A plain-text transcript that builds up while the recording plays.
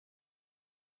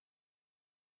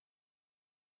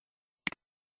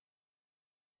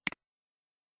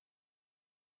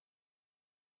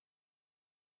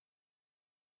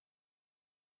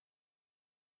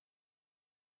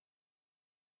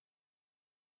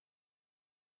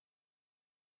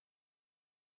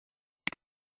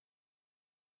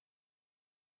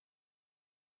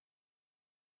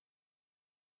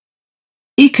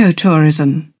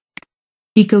Ecotourism.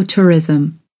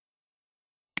 Ecotourism.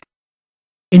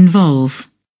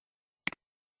 Involve.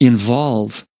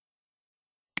 Involve.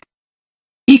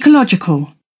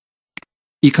 Ecological.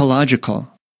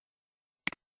 Ecological.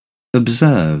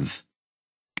 Observe.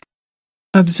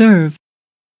 Observe.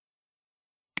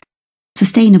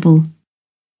 Sustainable.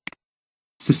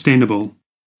 Sustainable.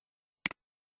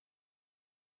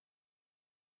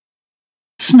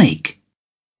 Snake.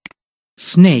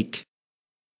 Snake.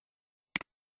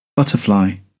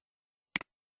 Butterfly.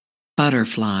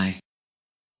 Butterfly.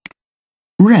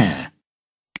 Rare.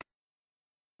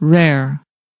 Rare.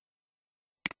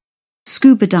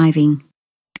 Scuba diving.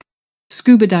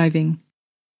 Scuba diving.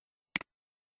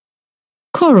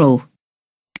 Coral.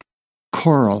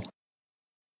 Coral.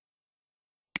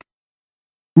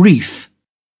 Reef.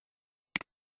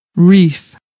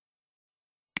 Reef.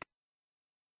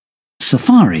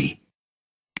 Safari.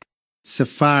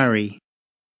 Safari.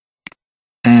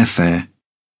 Airfare.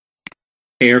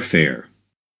 Airfare.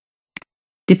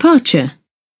 Departure.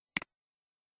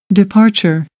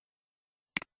 Departure.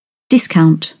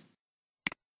 Discount.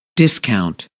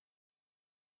 Discount.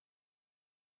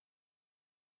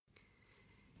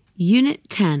 Unit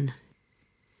 10.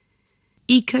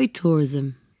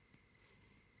 Ecotourism.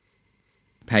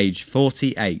 Page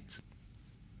 48.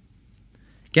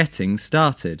 Getting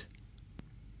started.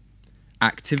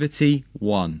 Activity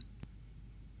 1.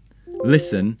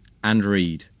 Listen and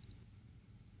read.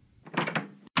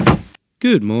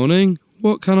 Good morning.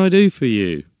 What can I do for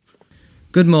you?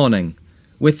 Good morning.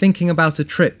 We're thinking about a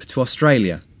trip to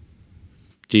Australia.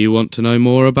 Do you want to know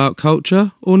more about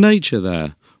culture or nature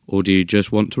there? Or do you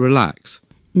just want to relax?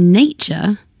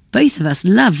 Nature? Both of us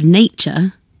love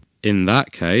nature. In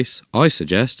that case, I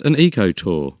suggest an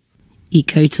eco-tour.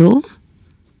 Eco-tour?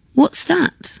 What's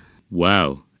that?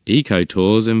 Well,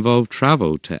 eco-tours involve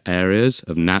travel to areas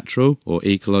of natural or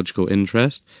ecological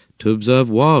interest to observe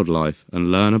wildlife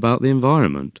and learn about the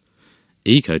environment.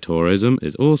 Ecotourism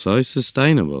is also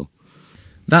sustainable.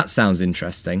 That sounds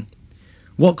interesting.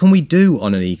 What can we do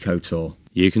on an eco-tour?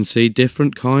 You can see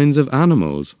different kinds of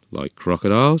animals like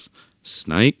crocodiles,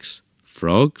 snakes,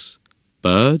 frogs,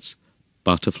 birds,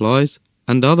 butterflies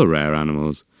and other rare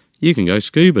animals. You can go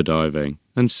scuba diving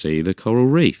and see the coral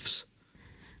reefs.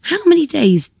 How many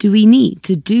days do we need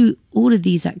to do all of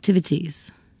these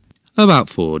activities? About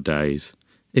 4 days.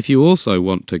 If you also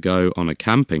want to go on a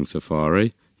camping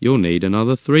safari, you'll need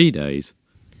another 3 days.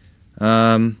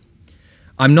 I'm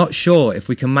not sure if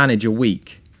we can manage a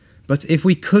week, but if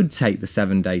we could take the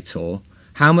 7-day tour,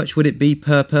 how much would it be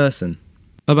per person?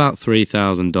 About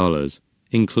 $3,000,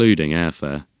 including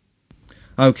airfare.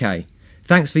 OK,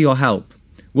 thanks for your help.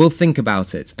 We'll think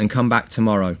about it and come back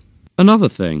tomorrow. Another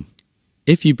thing,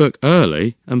 if you book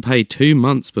early and pay 2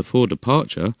 months before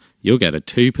departure, you'll get a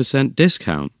 2%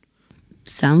 discount.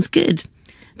 Sounds good.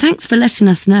 Thanks for letting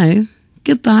us know.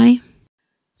 Goodbye.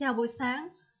 Chào buổi sáng,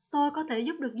 tôi có thể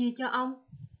giúp được gì cho ông?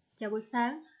 Chào buổi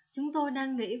sáng, chúng tôi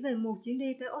đang nghĩ về một chuyến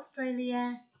đi tới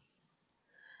Australia.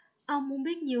 Ông muốn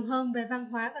biết nhiều hơn về văn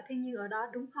hóa và thiên nhiên ở đó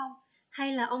đúng không?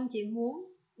 Hay là ông chỉ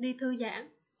muốn đi thư giãn?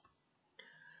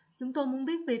 Chúng tôi muốn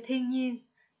biết về thiên nhiên.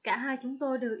 Cả hai chúng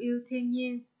tôi đều yêu thiên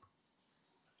nhiên.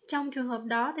 Trong trường hợp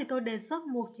đó thì tôi đề xuất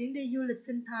một chuyến đi du lịch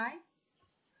sinh thái.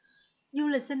 Du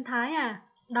lịch sinh thái à?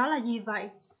 Đó là gì vậy?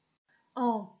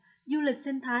 Ồ, du lịch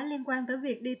sinh thái liên quan tới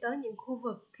việc đi tới những khu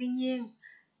vực thiên nhiên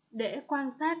để quan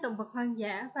sát động vật hoang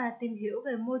dã và tìm hiểu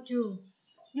về môi trường.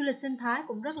 Du lịch sinh thái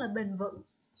cũng rất là bền vững.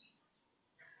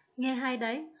 Nghe hay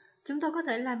đấy, chúng tôi có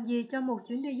thể làm gì cho một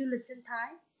chuyến đi du lịch sinh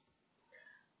thái?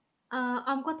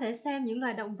 Ông có thể xem những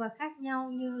loài động vật khác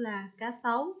nhau như là cá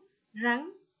sấu,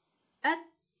 rắn, ếch,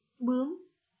 bướm,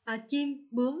 chim,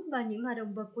 bướm và những loài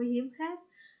động vật quý hiếm khác.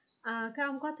 Các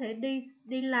ông có thể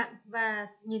đi lặn và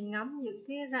nhìn ngắm những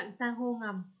cái rặng san hô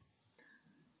ngầm.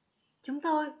 Chúng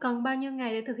tôi cần bao nhiêu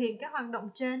ngày để thực hiện các hoạt động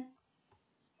trên?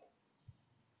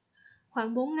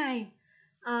 Khoảng 4 ngày.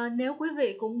 Nếu quý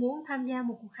vị cũng muốn tham gia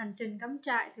một cuộc hành trình cắm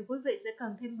trại thì quý vị sẽ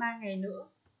cần thêm 3 ngày nữa.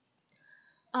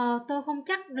 Tôi không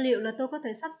chắc liệu là tôi có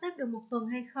thể sắp xếp được một tuần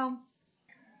hay không.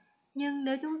 Nhưng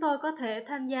nếu chúng tôi có thể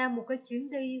tham gia một cái chuyến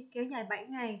đi kéo dài 7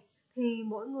 ngày thì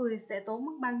mỗi người sẽ tốn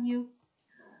mức bao nhiêu?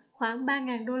 Khoảng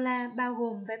 3.000 đô la bao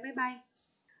gồm vé máy bay.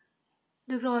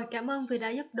 Được rồi, cảm ơn vì đã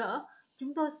giúp đỡ.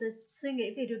 Chúng tôi sẽ suy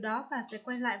nghĩ về điều đó và sẽ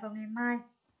quay lại vào ngày mai.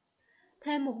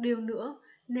 Thêm một điều nữa,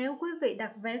 nếu quý vị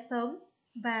đặt vé sớm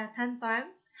và thanh toán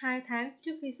 2 tháng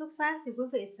trước khi xuất phát thì quý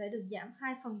vị sẽ được giảm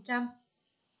 2%.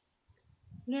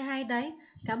 Nghe hay đấy,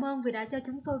 cảm ơn vì đã cho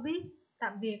chúng tôi biết.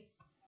 Tạm biệt.